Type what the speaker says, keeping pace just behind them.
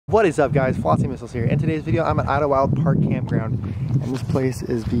What is up, guys? Flossy Missiles here. In today's video, I'm at Idyllwild Park Campground, and this place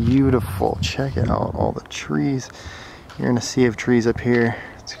is beautiful. Check it out, all the trees. You're in a sea of trees up here.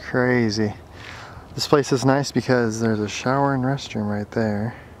 It's crazy. This place is nice because there's a shower and restroom right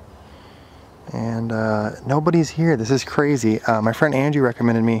there. And nobody's here. This is crazy. My friend Andrew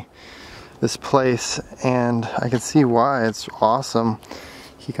recommended me this place, and I can see why. It's awesome.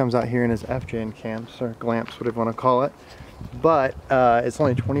 He comes out here in his FJ camps, or glamps, whatever you want to call it. But it's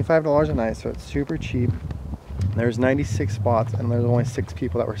only $25 a night, so it's super cheap. There's 96 spots, and there's only 6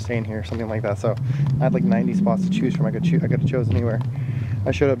 people that were staying here, something like that. So I had like 90 spots to choose from. I could have chosen anywhere. I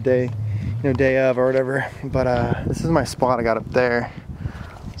showed up day of or whatever. But this is my spot I got up there.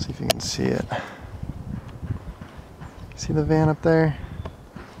 Let's see if you can see it. See the van up there?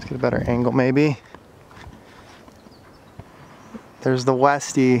 Let's get a better angle, maybe. There's the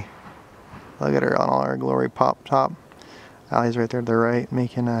Westy. Look at her on all her glory pop top. Allie's right there to the right,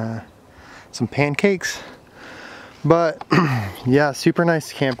 making some pancakes. But yeah, super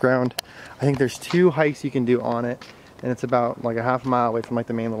nice campground. I think there's 2 hikes you can do on it, and it's about like a half mile away from like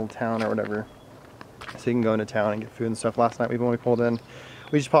the main little town or whatever. So you can go into town and get food and stuff. Last night when we pulled in,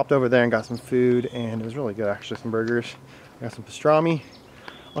 we just popped over there and got some food, and it was really good actually. Some burgers. I got some pastrami.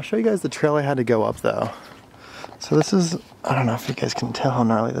 I'll show you guys the trail I had to go up though. So this is, I don't know if you guys can tell how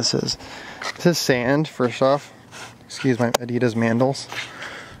gnarly this is. This is sand, first off. Excuse my Adidas mandals.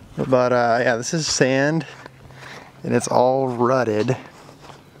 But yeah, this is sand, and it's all rutted.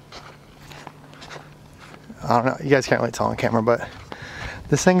 I don't know, you guys can't really tell on camera, but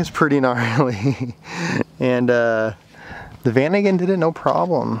this thing is pretty gnarly. And the van again did it no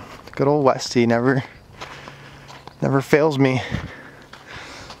problem. Good old Westy never fails me.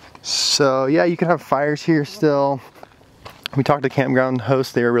 So yeah, you can have fires here still. We talked to campground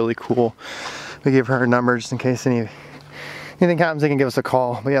hosts, they were really cool. We gave her her number just in case anything happens, they can give us a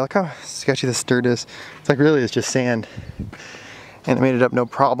call. But yeah, look how sketchy this dirt is. It's like really it's just sand. And it made it up no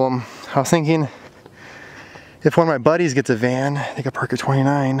problem. I was thinking if one of my buddies gets a van, they could park at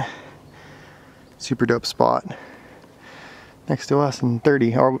 29. Super dope spot. Next to us in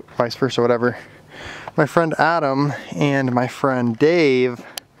 30 or vice versa, whatever. My friend Adam and my friend Dave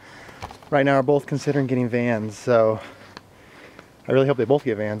right now are both considering getting vans, so I really hope they both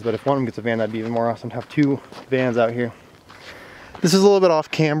get vans, but if one of them gets a van, that'd be even more awesome to have 2 vans out here. This is a little bit off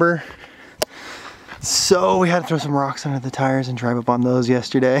camber, so we had to throw some rocks under the tires and drive up on those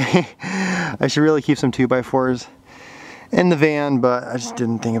yesterday. I should really keep some 2x4s in the van, but I just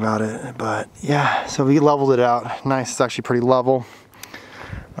didn't think about it. But yeah, so we leveled it out. Nice, it's actually pretty level.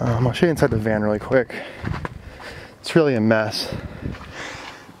 I'll show you inside the van really quick. It's really a mess.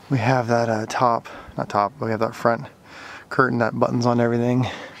 We have that not top, but we have that front curtain that buttons on everything.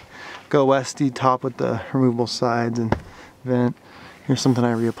 Go Westy top with the removable sides and vent. Here's something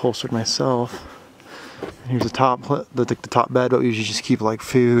I reupholstered myself. Here's the top bed, but we usually just keep like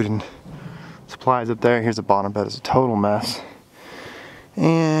food and supplies up there. Here's the bottom bed, it's a total mess.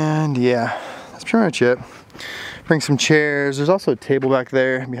 And yeah, that's pretty much it. Bring some chairs. There's also a table back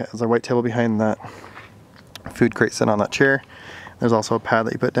there. There's a white table behind that food crate sitting on that chair. There's also a pad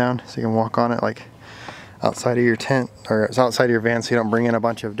that you put down so you can walk on it like outside of your tent, or it's outside of your van so you don't bring in a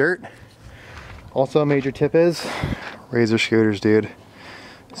bunch of dirt. Also a major tip is Razor scooters, dude.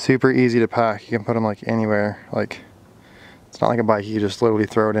 Super easy to pack. You can put them like anywhere. Like, it's not like a bike, you can just literally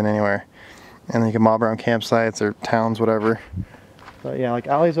throw it in anywhere. And then you can mob around campsites or towns, whatever. But yeah, like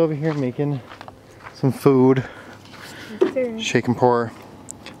Allie's over here making some food. Shake and pour.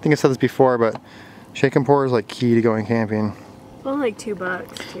 I think I said this before, but shake and pour is like key to going camping. Only like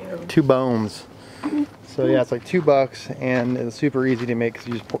 $2 too. 2 bones. So yeah, it's like $2, and it's super easy to make because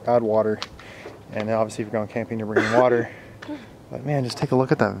you just add water. And obviously if you're going camping, you're bringing water. But man, just take a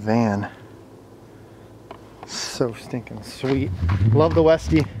look at that van. So stinking sweet. Love the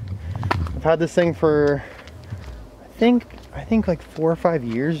Westy. I've had this thing for, I think like 4 or 5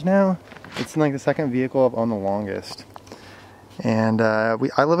 years now. It's like the second vehicle I've owned the longest. And I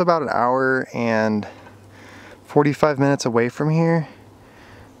live about an hour and 45 minutes away from here.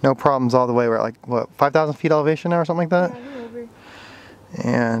 No problems all the way. We're at like, what, 5,000 feet elevation now or something like that? Yeah, over.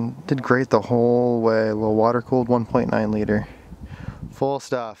 And did great the whole way. A little water cooled 1.9 liter. Full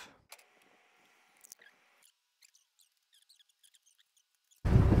stuff.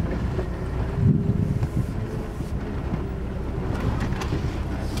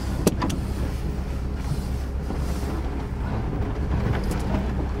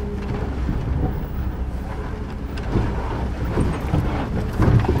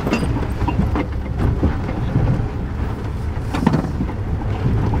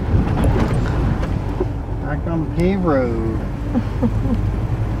 Back on the paved road.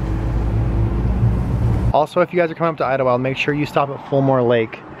 Also, if you guys are coming up to Idyllwild, make sure you stop at Fulmore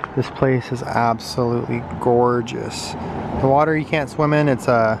Lake. This place is absolutely gorgeous. The water you can't swim in, it's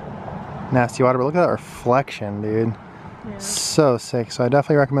nasty water, but look at that reflection, dude. Yeah. So sick. So I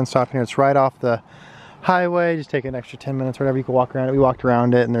definitely recommend stopping here. It's right off the highway. Just take an extra 10 minutes or whatever. You can walk around it. We walked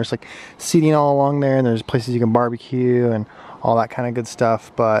around it, and there's like seating all along there, and there's places you can barbecue and all that kind of good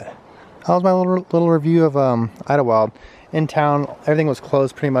stuff. But that was my little review of Idyllwild. In town, everything was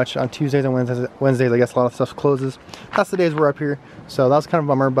closed pretty much on Tuesdays and Wednesdays. I guess a lot of stuff closes. That's the days we're up here, so that was kind of a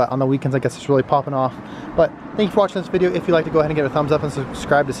bummer. But on the weekends, I guess it's really popping off. But thank you for watching this video. If you like to go ahead and give it a thumbs up and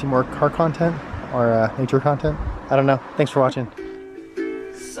subscribe to see more car content or nature content. I don't know. Thanks for watching.